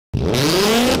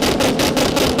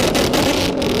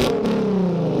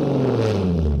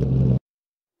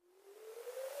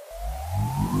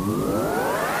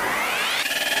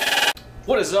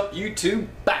What is up, YouTube?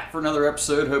 Back for another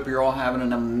episode. Hope you're all having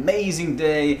an amazing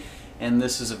day, and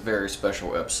this is a very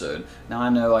special episode. Now I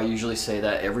know I usually say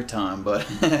that every time, but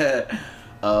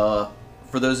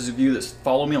for those of you that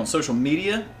follow me on social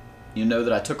media, you know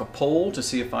that I took a poll to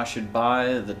see if I should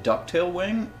buy the ducktail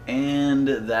wing, and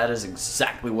that is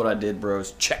exactly what I did,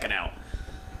 bros. Check it out.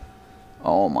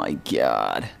 Oh my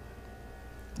god.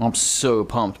 I'm so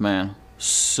pumped, man.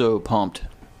 So pumped.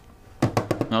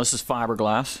 Now this is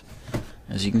fiberglass,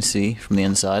 as you can see from the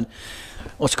inside.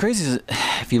 What's crazy is,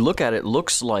 if you look at it, it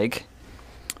looks like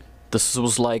this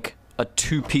was like a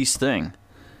two-piece thing.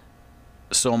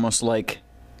 So almost like,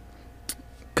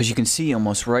 because you can see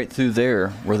almost right through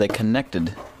there where they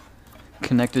connected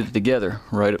it together,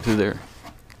 right up through there.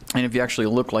 And if you actually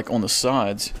look like on the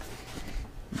sides,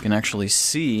 you can actually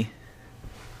see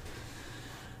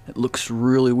it looks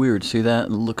really weird. See that?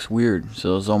 It looks weird.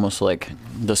 So it's almost like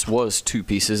this was two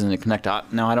pieces and it connected.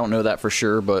 Now I don't know that for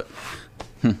sure, but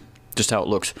just how it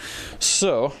looks.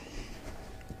 So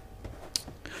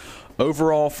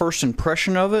overall first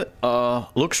impression of it,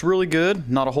 looks really good.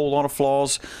 Not a whole lot of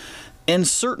flaws. In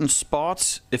certain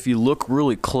spots, if you look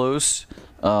really close,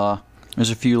 there's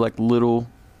a few like little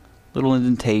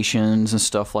indentations and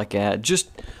stuff like that. Just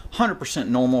 100%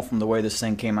 normal from the way this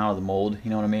thing came out of the mold.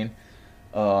 You know what I mean?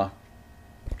 But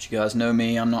you guys know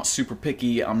me, I'm not super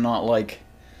picky. I'm not like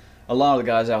a lot of the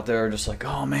guys out there are just like,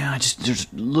 oh man, there's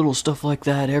little stuff like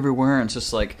that everywhere. And it's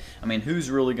just like, I mean,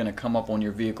 who's really gonna come up on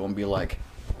your vehicle and be like,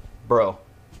 bro,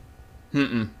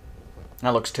 that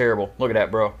looks terrible, look at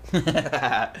that, bro.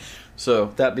 So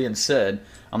that being said,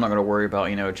 I'm not gonna worry about,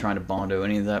 you know, trying to Bondo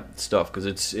any of that stuff,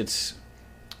 because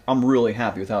I'm really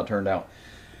happy with how it turned out.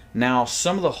 Now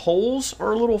some of the holes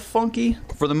are a little funky.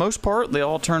 For the most part, they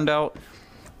all turned out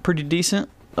pretty decent.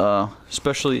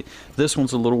 Especially this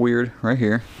one's a little weird right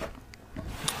here.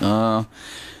 And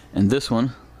this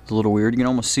one is a little weird. You can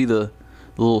almost see the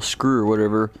little screw or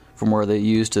whatever from where they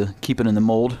used to keep it in the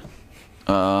mold.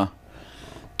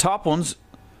 Top ones,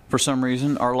 for some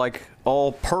reason, are like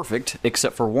all perfect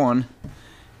except for one.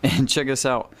 And check this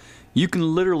out. You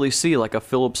can literally see like a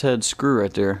Phillips head screw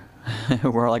right there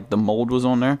where like the mold was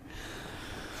on there.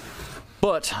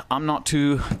 But I'm not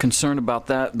too concerned about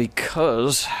that,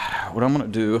 because what I'm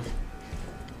going to do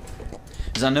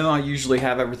is, I know I usually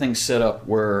have everything set up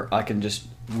where I can just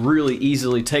really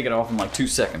easily take it off in like 2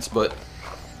 seconds, but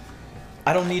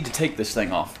I don't need to take this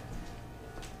thing off.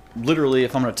 Literally,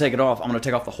 if I'm going to take it off, I'm going to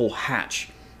take off the whole hatch.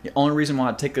 The only reason why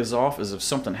I take this off is if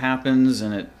something happens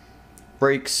and it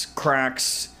breaks,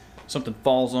 cracks, something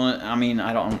falls on it. I mean,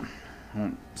 I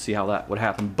don't see how that would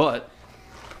happen, but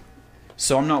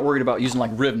so I'm not worried about using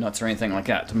like rib nuts or anything like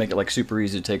that to make it like super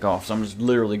easy to take off. So I'm just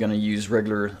literally going to use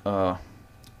regular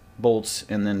bolts,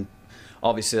 and then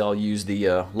obviously I'll use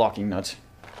the locking nuts.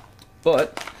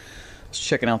 But let's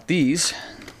checking out these.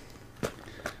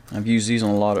 I've used these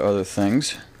on a lot of other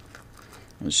things.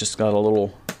 It's just got a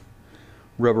little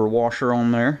rubber washer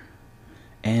on there,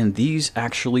 and these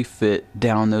actually fit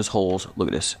down those holes. Look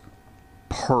at this.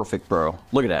 Perfect, bro.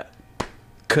 Look at that.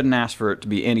 Couldn't ask for it to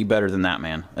be any better than that,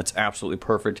 man. That's absolutely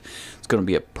perfect. It's going to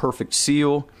be a perfect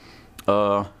seal.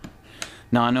 Now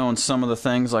I know in some of the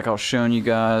things, like I was showing you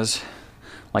guys,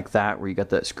 like that, where you got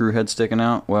that screw head sticking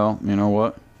out, well, you know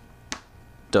what?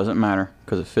 Doesn't matter,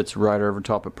 because it fits right over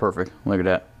top of perfect. Look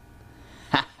at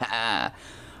that.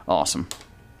 Awesome.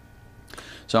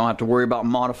 So I don't have to worry about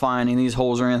modifying any of these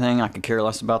holes or anything. I could care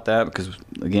less about that, because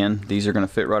again, these are going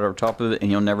to fit right over top of it,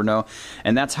 and you'll never know.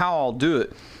 And that's how I'll do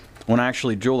it. When I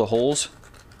actually drill the holes,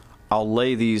 I'll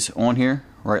lay these on here,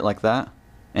 right like that,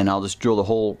 and I'll just drill the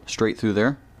hole straight through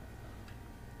there,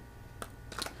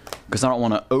 because I don't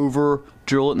want to over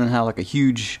drill it and then have like a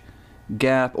huge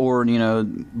gap, or, you know,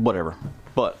 whatever.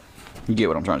 But you get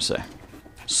what I'm trying to say.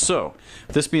 So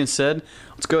this being said,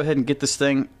 let's go ahead and get this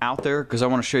thing out there, because I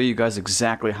want to show you guys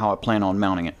exactly how I plan on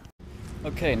mounting it.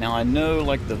 Okay, now I know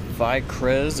like the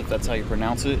Vicrez, if that's how you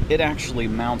pronounce it, it actually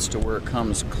mounts to where it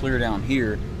comes clear down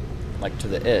here, like to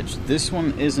the edge. This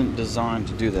one isn't designed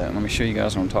to do that. Let me show you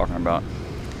guys what I'm talking about.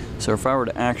 So if I were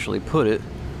to actually put it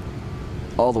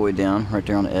all the way down right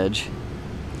there on the edge,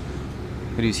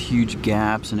 look at these huge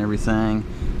gaps and everything,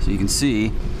 so you can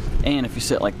see. And if you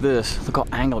sit like this, look how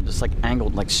angled, just like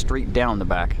angled like straight down the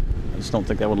back. I just don't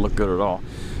think that would look good at all.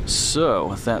 So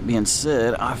with that being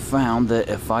said, I found that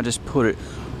if I just put it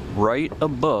right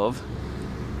above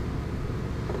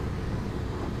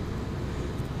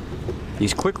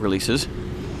these quick releases,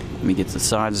 let me get the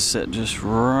sides set just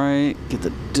right, get the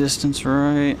distance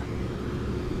right.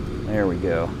 There we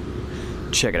go.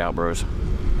 Check it out, bros.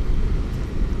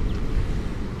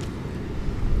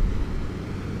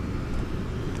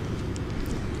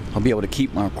 I'll be able to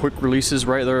keep my quick releases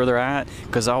right there they're at,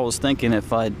 because I was thinking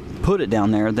if I put it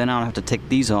down there, then I'll have to take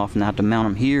these off and I have to mount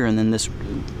them here, and then this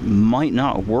might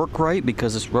not work right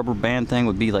because this rubber band thing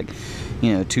would be like,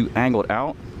 you know, too angled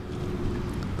out.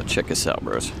 But check this out,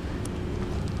 bros.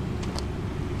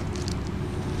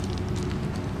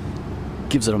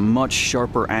 Gives it a much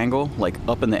sharper angle, like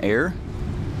up in the air,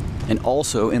 and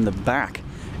also in the back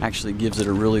actually gives it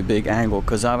a really big angle,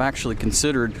 because I've actually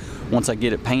considered, once I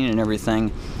get it painted and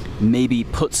everything, maybe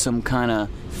put some kind of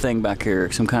thing back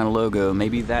here, some kind of logo,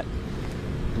 maybe that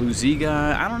Blue Z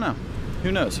guy, I don't know,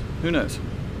 who knows, who knows.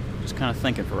 Just kind of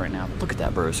thinking for right now. Look at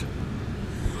that, bros.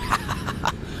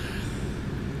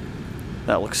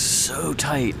 That looks so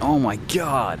tight, oh my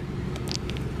god.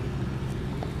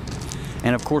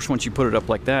 And of course, once you put it up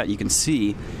like that, you can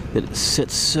see that it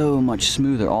sits so much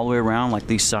smoother all the way around. Like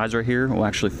these sides right here will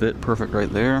actually fit perfect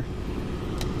right there.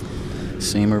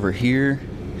 Same over here.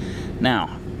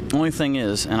 Now, only thing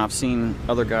is, and I've seen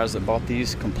other guys that bought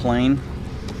these complain,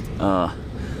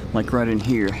 like right in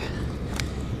here,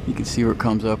 you can see where it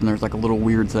comes up and there's like a little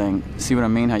weird thing. See what I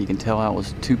mean? How you can tell how it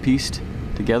was two-pieced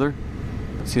together?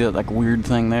 See that like weird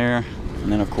thing there?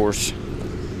 And then of course,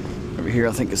 over here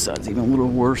I think this side's even a little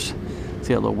worse.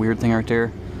 See that little weird thing right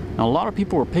there? Now a lot of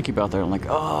people were picky about that, like,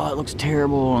 oh, it looks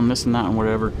terrible and this and that and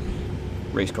whatever.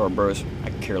 Race car bros, I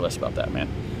care less about that, man.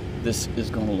 This is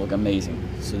gonna look amazing.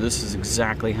 So this is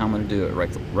exactly how I'm gonna do it,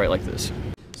 right like this.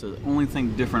 So the only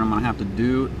thing different I'm gonna have to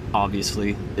do,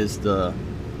 obviously, is I'm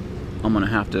gonna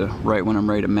have to, right when I'm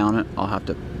ready to mount it, I'll have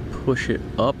to push it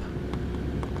up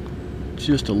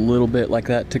just a little bit like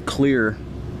that to clear,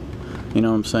 you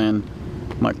know what I'm saying,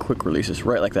 my quick releases,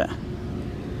 right like that.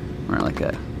 Right like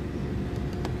that.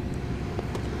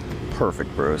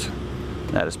 Perfect, bros.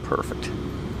 That is perfect.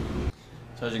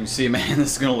 So as you can see, man,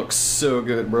 this is gonna look so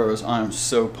good, bros. I am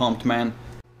so pumped, man.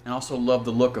 And I also love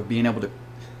the look of being able to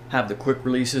have the quick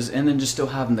releases and then just still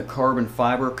having the carbon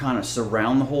fiber kind of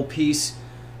surround the whole piece.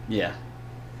 Yeah.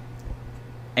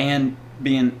 And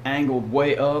being angled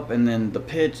way up, and then the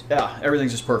pitch, yeah,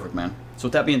 everything's just perfect, man. So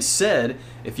with that being said,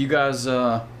 if you guys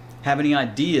have any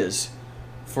ideas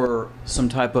for some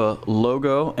type of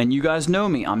logo, and you guys know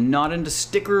me, I'm not into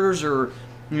stickers or,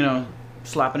 you know,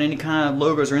 slapping any kind of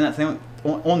logos or anything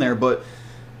on there, but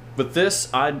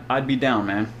this, I'd be down,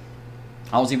 man.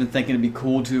 I was even thinking it'd be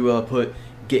cool to put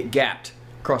 "Get Gapped"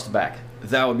 across the back.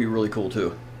 That would be really cool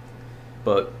too.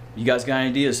 But you guys got any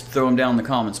ideas? Throw them down in the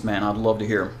comments, man. I'd love to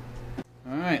hear them.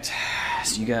 All right,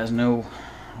 so you guys know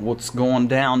what's going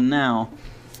down now.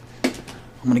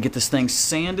 I'm gonna get this thing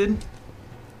sanded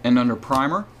and under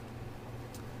primer.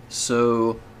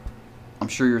 So I'm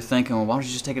sure you're thinking, well, why don't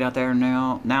you just take it out there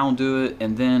now and do it,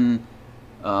 and then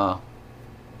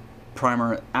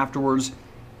primer it afterwards.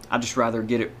 I'd just rather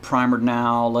get it primered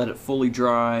now, let it fully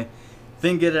dry,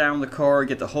 then get it out in the car,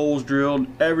 get the holes drilled,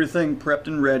 everything prepped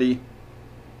and ready,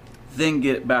 then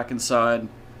get it back inside,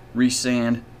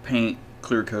 resand, paint,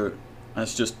 clear coat.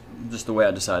 That's just the way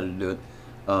I decided to do it.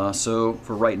 So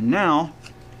for right now,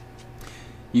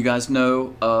 you guys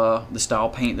know the style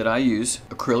paint that I use,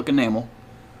 acrylic enamel.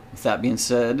 With that being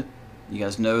said, you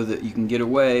guys know that you can get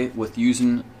away with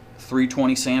using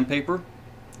 320 sandpaper.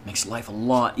 Makes life a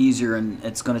lot easier, and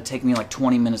it's going to take me like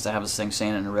 20 minutes to have this thing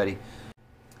sanded and ready.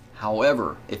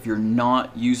 However, if you're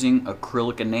not using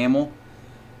acrylic enamel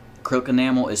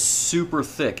is super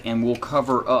thick and will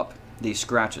cover up these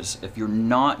scratches. If you're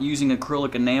not using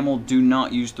acrylic enamel, do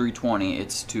not use 320.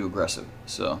 It's too aggressive.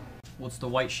 So, what's the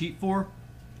white sheet for?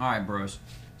 Alright, bros.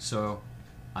 So,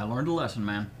 I learned a lesson,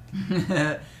 man.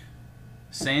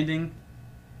 Sanding,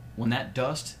 when that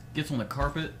dust gets on the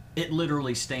carpet, it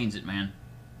literally stains it, man.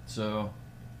 So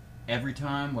every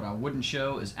time, what I wouldn't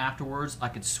show is afterwards I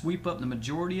could sweep up the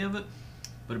majority of it,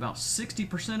 but about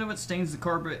 60% of it stains the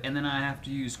carpet, and then I have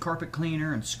to use carpet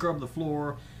cleaner and scrub the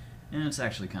floor, and it's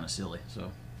actually kind of silly.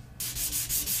 So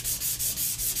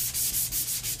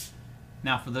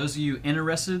now, for those of you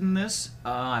interested in this,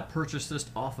 I purchased this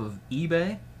off of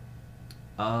eBay.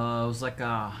 It was like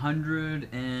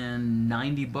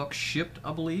 $190 shipped,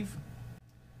 I believe.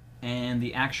 And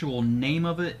the actual name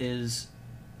of it is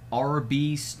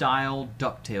RB Style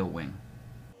Ducktail Wing.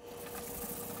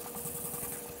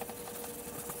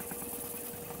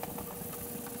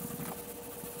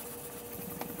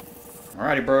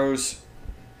 Alrighty, bros.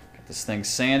 Got this thing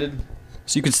sanded.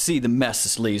 So you can see the mess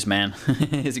this leaves, man.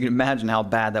 As you can imagine how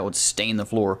bad that would stain the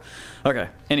floor. Okay,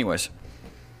 anyways.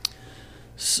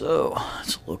 So,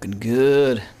 it's looking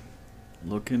good.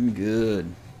 Looking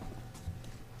good.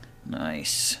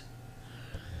 Nice.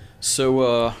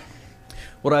 So,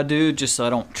 what I do, just so I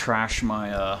don't trash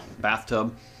my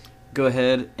bathtub, go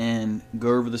ahead and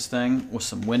go over this thing with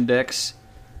some Windex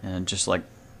and just like,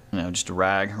 just a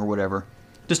rag or whatever,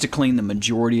 just to clean the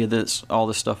majority of all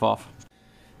this stuff off.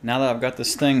 Now that I've got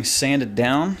this thing sanded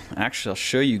down, actually I'll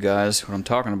show you guys what I'm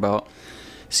talking about.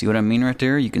 See what I mean right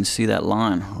there? You can see that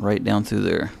line right down through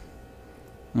there.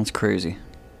 That's crazy.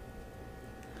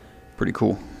 Pretty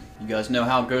cool. You guys know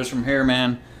how it goes from here,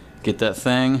 man. Get that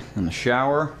thing in the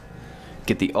shower,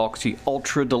 get the Oxy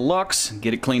Ultra Deluxe,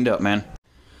 get it cleaned up, man.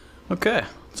 Okay,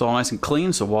 it's all nice and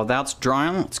clean, so while that's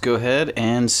drying, let's go ahead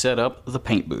and set up the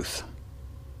paint booth.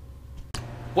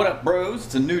 What up, bros?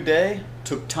 It's a new day.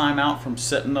 Took time out from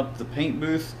setting up the paint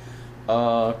booth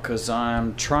because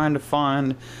I'm trying to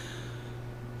find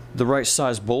the right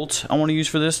size bolts I want to use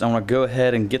for this. I want to go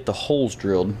ahead and get the holes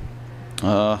drilled.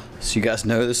 So you guys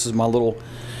know this is my little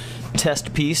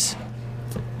test piece.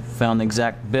 Found the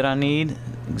exact bit I need,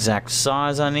 exact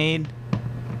size I need.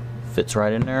 Fits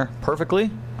right in there perfectly.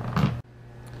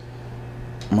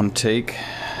 I'm gonna take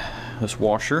this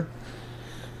washer,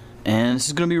 and this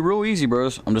is gonna be real easy,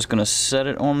 bros. I'm just gonna set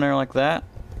it on there like that,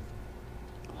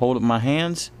 hold it in my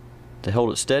hands to hold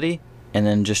it steady, and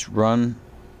then just run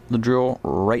the drill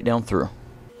right down through.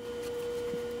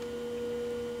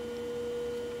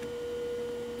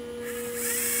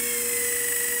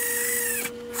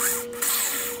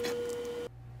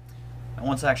 And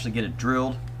once I actually get it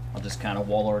drilled, I'll just kind of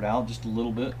waller it out just a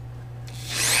little bit.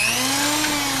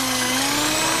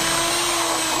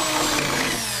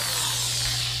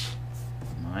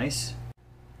 Nice.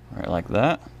 Right like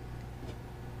that.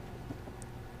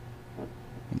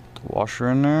 Put the washer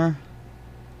in there.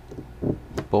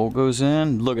 Bolt goes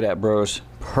in. Look at that, bros.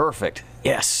 Perfect.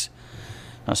 Yes.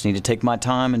 I just need to take my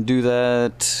time and do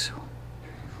that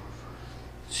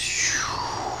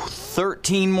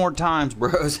 13 more times,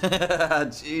 bros.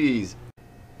 Jeez.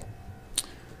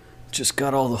 Just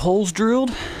got all the holes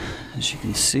drilled. As you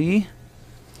can see,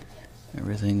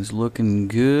 everything's looking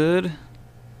good.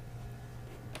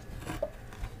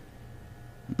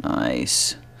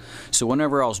 Nice. So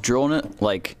whenever I was drilling it,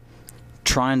 like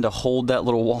trying to hold that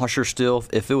little washer still,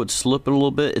 if it would slip it a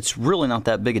little bit, it's really not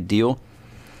that big a deal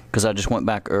because I just went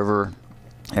back over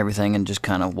everything and just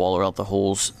kind of waller out the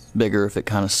holes bigger if it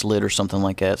kind of slid or something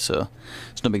like that. So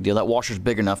it's no big deal. That washer's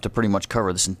big enough to pretty much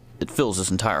cover this. It fills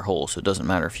this entire hole, so it doesn't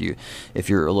matter if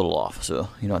you're a little off. So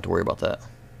you don't have to worry about that.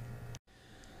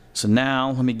 So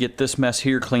now let me get this mess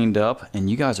here cleaned up, and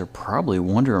you guys are probably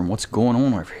wondering what's going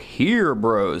on over here,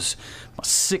 bros. My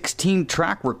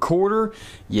 16-track recorder.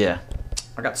 Yeah,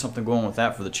 I got something going with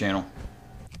that for the channel.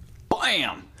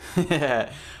 Bam!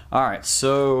 Alright,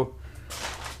 so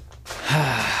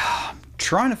I'm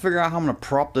trying to figure out how I'm gonna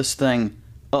prop this thing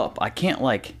up. I can't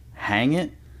like hang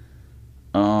it,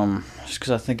 just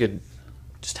because I think it'd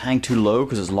just hang too low,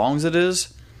 because as long as it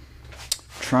is,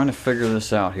 I'm trying to figure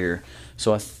this out here.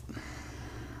 So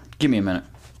give me a minute.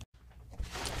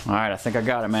 Alright, I think I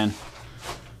got it, man.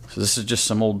 So this is just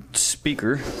some old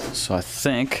speaker. So I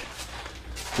think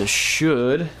this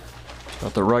should,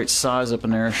 about the right size up in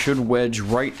there, should wedge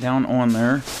right down on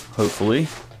there, hopefully.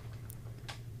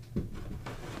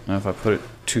 Now if I put it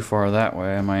too far that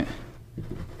way, I might,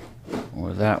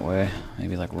 or that way,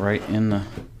 maybe like right in the...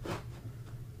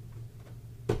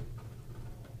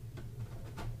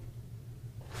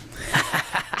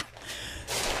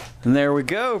 And there we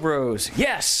go, bros.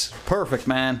 Yes! Perfect,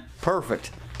 man.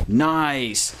 Perfect.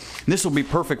 Nice. This will be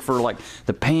perfect for like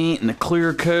the paint and the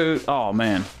clear coat. Oh,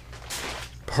 man.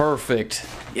 Perfect.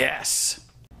 Yes.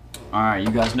 Alright, you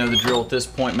guys know the drill at this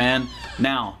point, man.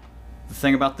 Now, the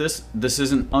thing about this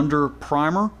isn't under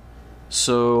primer,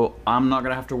 so I'm not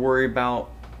going to have to worry about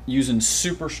using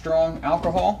super strong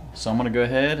alcohol. So I'm going to go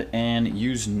ahead and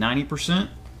use 90%.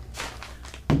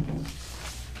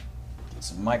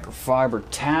 Some microfiber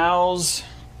towels.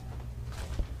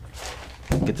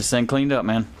 Get this thing cleaned up,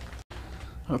 man.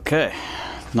 Okay,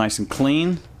 nice and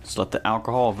clean. Just let the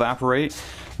alcohol evaporate.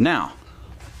 Now,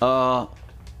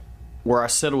 where I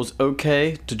said it was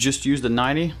okay to just use the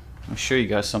 90, I'll show you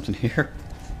guys something here.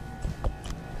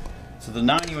 So the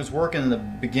 90 was working in the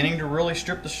beginning to really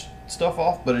strip the stuff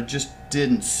off, but it just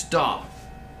didn't stop.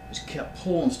 It just kept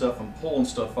pulling stuff and pulling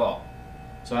stuff off.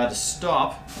 So I had to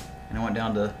stop, and I went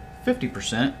down to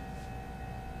 50%.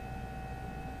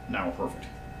 Now we're perfect.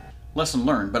 Lesson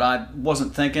learned, but I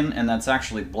wasn't thinking, and that's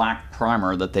actually black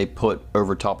primer that they put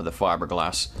over top of the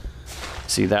fiberglass.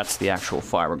 See, that's the actual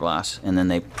fiberglass, and then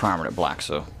they primered it black,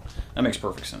 so that makes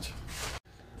perfect sense.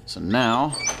 So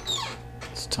now,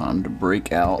 it's time to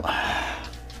break out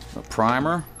the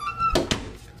primer.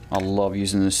 I love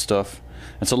using this stuff.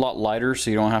 It's a lot lighter, so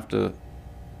you don't have to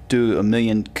do a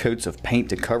million coats of paint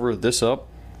to cover this up.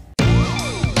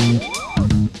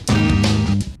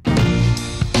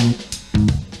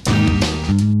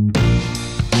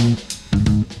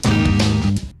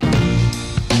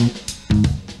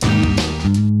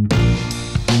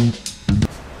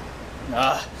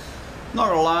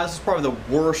 probably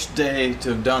the worst day to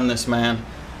have done this, man.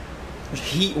 There's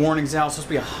heat warnings out. It's supposed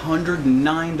to be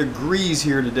 109 degrees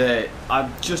here today.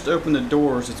 I've just opened the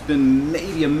doors. It's been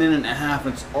maybe a minute and a half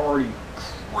and it's already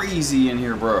crazy in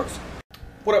here, bros.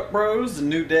 What up, bros? A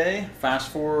new day.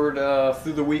 Fast forward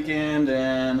through the weekend,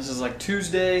 and this is like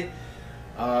Tuesday.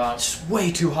 It's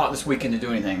way too hot this weekend to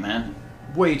do anything, man.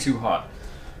 Way too hot.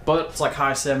 But it's like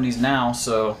high 70s now,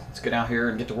 so let's get out here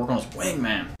and get to work on this wing,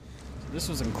 man. This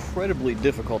was incredibly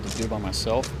difficult to do by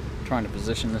myself. Trying to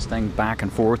position this thing back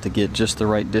and forth to get just the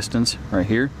right distance right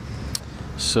here.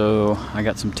 So I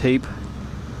got some tape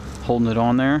holding it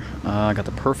on there. I got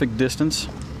the perfect distance,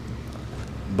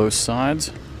 both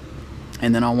sides.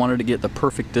 And then I wanted to get the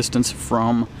perfect distance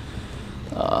from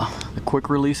the quick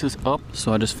releases up.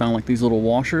 So I just found like these little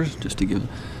washers just to give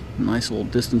a nice little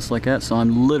distance like that. So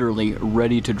I'm literally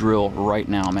ready to drill right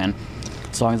now, man.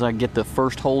 As long as I get the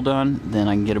first hole done, then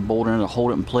I can get a boulder in to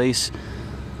hold it in place.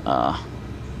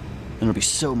 It'll be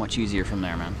so much easier from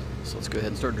there, man. So let's go ahead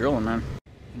and start drilling, man.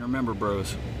 And remember,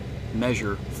 bros,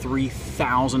 measure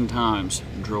 3,000 times,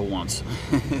 drill once.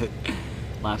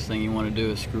 Last thing you want to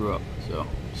do is screw up. So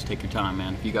just take your time,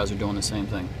 man, if you guys are doing the same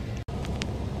thing.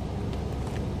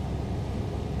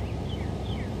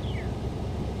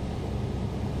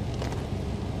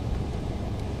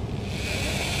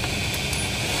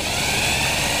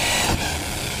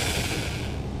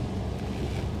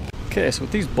 Okay, so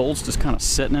with these bolts just kind of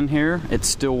sitting in here, it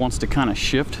still wants to kind of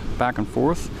shift back and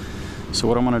forth. So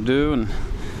what I'm going to do, and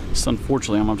just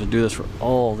unfortunately I'm going to have to do this for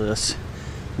all this,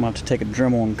 I'm going to have to take a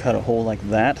Dremel and cut a hole like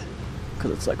that,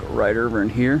 because it's like right over in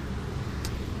here.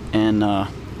 And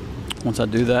once I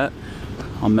do that,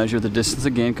 I'll measure the distance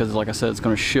again, because like I said, it's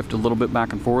going to shift a little bit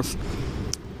back and forth.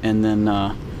 And then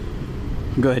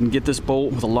go ahead and get this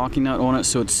bolt with a locking nut on it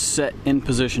so it's set in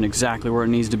position exactly where it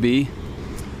needs to be.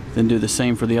 Then do the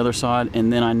same for the other side,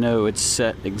 and then I know it's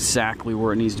set exactly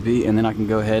where it needs to be, and then I can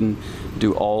go ahead and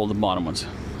do all the bottom ones.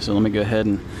 So let me go ahead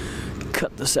and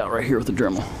cut this out right here with the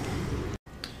Dremel.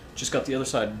 Just got the other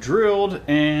side drilled,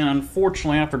 and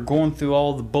unfortunately after going through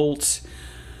all the bolts,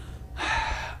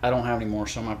 I don't have any more,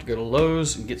 so I'm gonna have to go to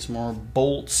Lowe's and get some more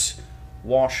bolts,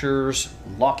 washers,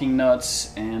 locking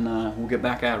nuts, and we'll get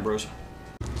back at it, bros.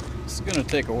 It's gonna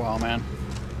take a while, man.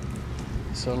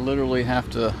 So I literally have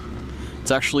to, it's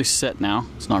actually set now,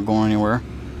 it's not going anywhere,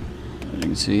 as you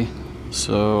can see.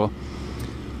 So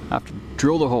I have to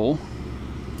drill the hole,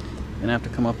 and I have to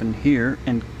come up in here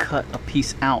and cut a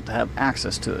piece out to have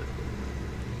access to it.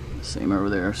 Same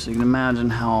over there, so you can imagine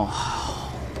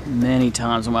how many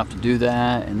times I'm gonna have to do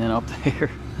that, and then up there.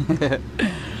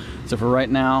 So for right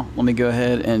now, let me go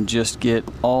ahead and just get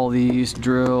all these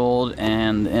drilled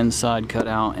and the inside cut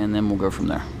out, and then we'll go from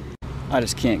there. I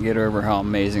just can't get over how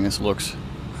amazing this looks.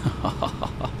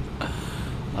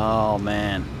 Oh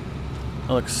man,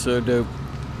 that looks so dope.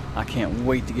 I can't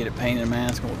wait to get it painted,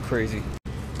 man. It's gonna look crazy.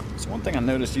 So one thing I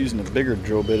noticed using a bigger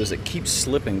drill bit is it keeps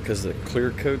slipping because the clear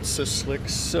coat's so slick.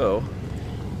 So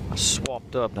I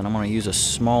swapped up, and I'm gonna use a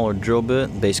smaller drill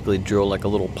bit, basically drill like a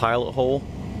little pilot hole,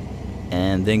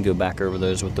 and then go back over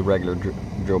those with the regular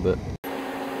drill bit.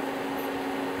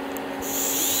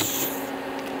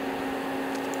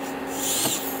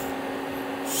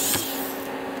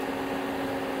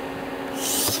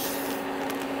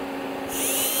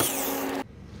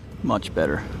 Much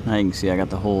better. Now you can see I got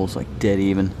the holes like dead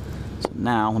even. So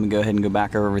now let me go ahead and go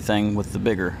back over everything with the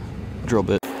bigger drill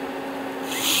bit.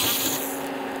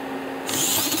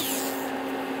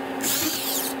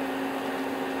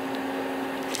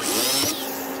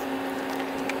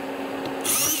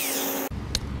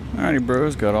 Alrighty,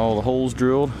 bros, got all the holes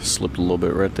drilled. Slipped a little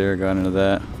bit right there, got into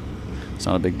that. It's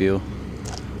not a big deal.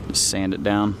 Just sand it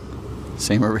down.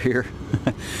 Same over here.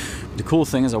 The cool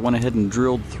thing is I went ahead and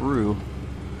drilled through,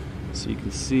 so you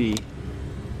can see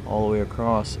all the way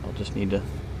across. I'll just need to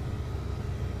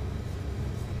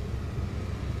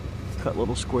cut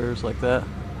little squares like that.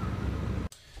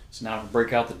 So now I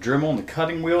break out the Dremel and the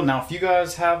cutting wheel. Now if you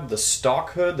guys have the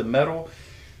stock hood, the metal,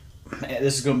 man,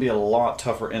 this is going to be a lot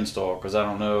tougher install, because I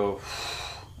don't know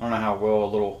how well a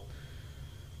little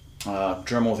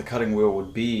Dremel with a cutting wheel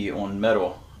would be on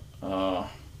metal.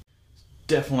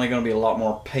 Definitely going to be a lot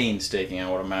more painstaking, I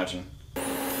would imagine.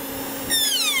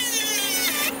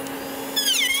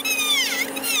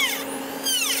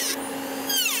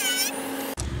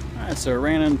 Alright, so I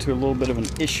ran into a little bit of an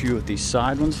issue with these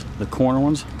side ones, the corner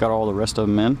ones. Got all the rest of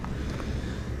them in,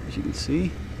 as you can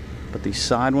see. But these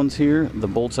side ones here, the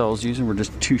bolts I was using were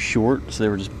just too short, so they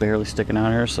were just barely sticking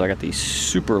out here. So I got these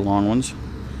super long ones,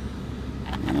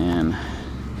 and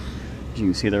as you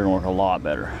can see, they're gonna work a lot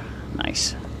better.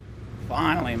 Nice.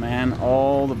 Finally, man,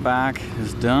 all the back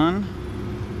is done.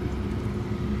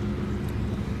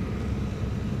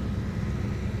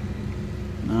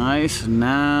 Nice.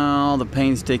 Now the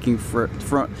paint's taking front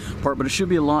part, but it should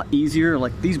be a lot easier.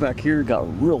 Like these back here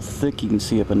got real thick, you can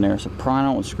see up in there. So prying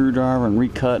out with a screwdriver and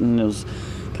recutting, it was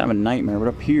kind of a nightmare. But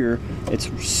up here, it's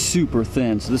super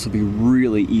thin, so this will be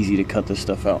really easy to cut this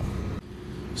stuff out.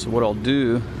 So what I'll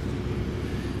do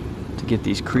to get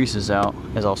these creases out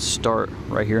is I'll start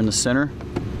right here in the center,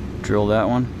 drill that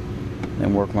one,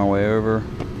 then work my way over,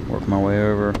 work my way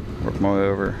over, work my way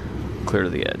over, clear to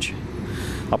the edge.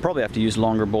 I'll probably have to use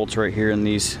longer bolts right here in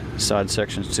these side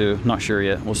sections too. Not sure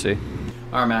yet, we'll see.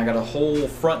 All right, man, I got a whole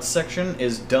front section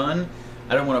is done.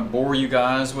 I don't want to bore you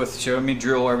guys with showing me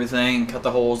drill everything, cut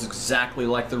the holes exactly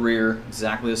like the rear,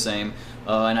 exactly the same.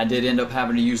 And I did end up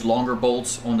having to use longer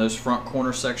bolts on those front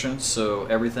corner sections, so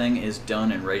everything is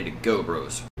done and ready to go,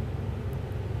 bros.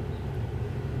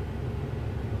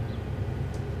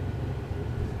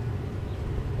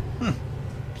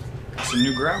 Got some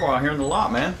new gravel out here in the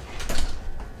lot, man.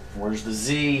 Where's the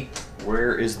Z?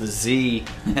 Where is the Z?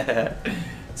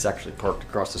 It's actually parked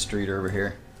across the street over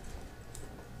here.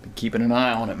 Been keeping an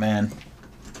eye on it, man.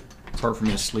 It's hard for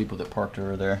me to sleep with it parked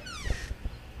over there.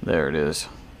 There it is.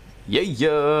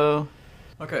 Yeah.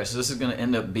 Okay, so this is gonna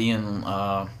end up being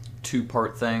a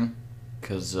two-part thing,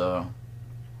 because I'm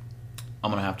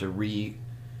gonna have to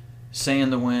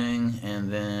re-sand the wing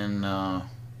and then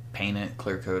paint it,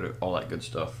 clear coat it, all that good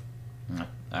stuff. I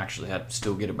actually had to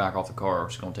still get it back off the car.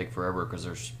 It's gonna take forever because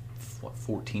there's what,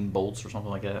 14 bolts or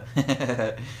something like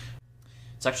that.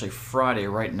 It's actually Friday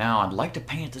right now. I'd like to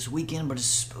paint it this weekend, but it's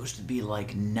supposed to be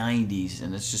like 90s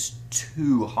and it's just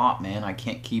too hot, man. I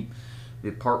can't keep the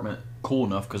apartment cool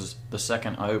enough because the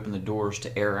second I open the doors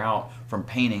to air out from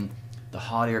painting, the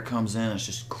hot air comes in. It's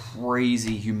just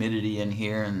crazy humidity in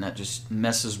here, and that just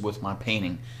messes with my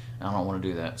painting. And I don't want to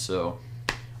do that, so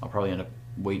I'll probably end up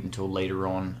waiting until later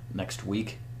on next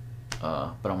week.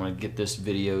 But I'm going to get this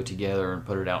video together and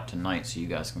put it out tonight so you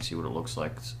guys can see what it looks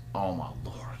like. Oh my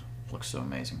lord, it looks so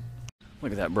amazing.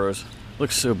 Look at that, bros.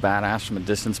 Looks so badass from a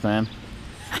distance, man.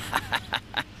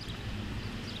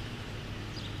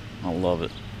 I love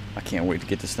it. I can't wait to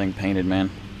get this thing painted, man.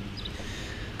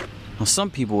 Now, some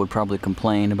people would probably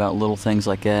complain about little things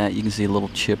like that. You can see a little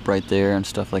chip right there and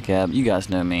stuff like that. You guys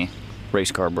know me,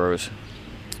 race car bros.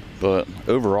 But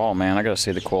overall, man, I gotta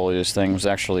say the quality of this thing was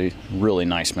actually really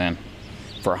nice, man.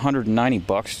 For 190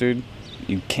 bucks, dude,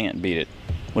 you can't beat it.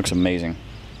 Looks amazing.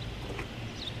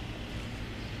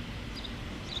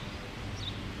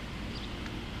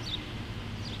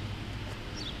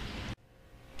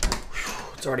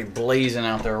 It's already blazing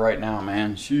out there right now,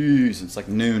 man. Jeez, it's like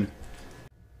noon.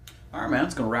 Alright, man,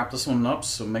 it's gonna wrap this one up,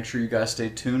 so make sure you guys stay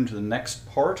tuned to the next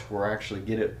part where I actually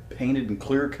get it painted and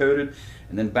clear coated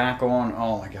and then back on.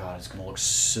 Oh my god, it's gonna look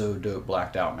so dope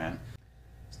blacked out, man.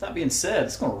 So that being said,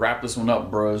 it's gonna wrap this one up,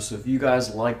 bros. So if you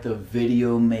guys like the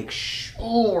video, make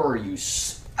sure you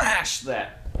smash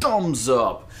that thumbs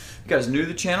up. If you guys are new to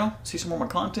the channel, see some more of my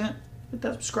content, hit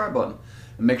that subscribe button.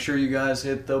 And make sure you guys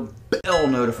hit the bell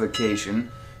notification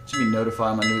so you be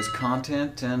notified of my newest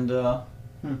content, and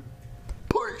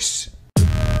peace.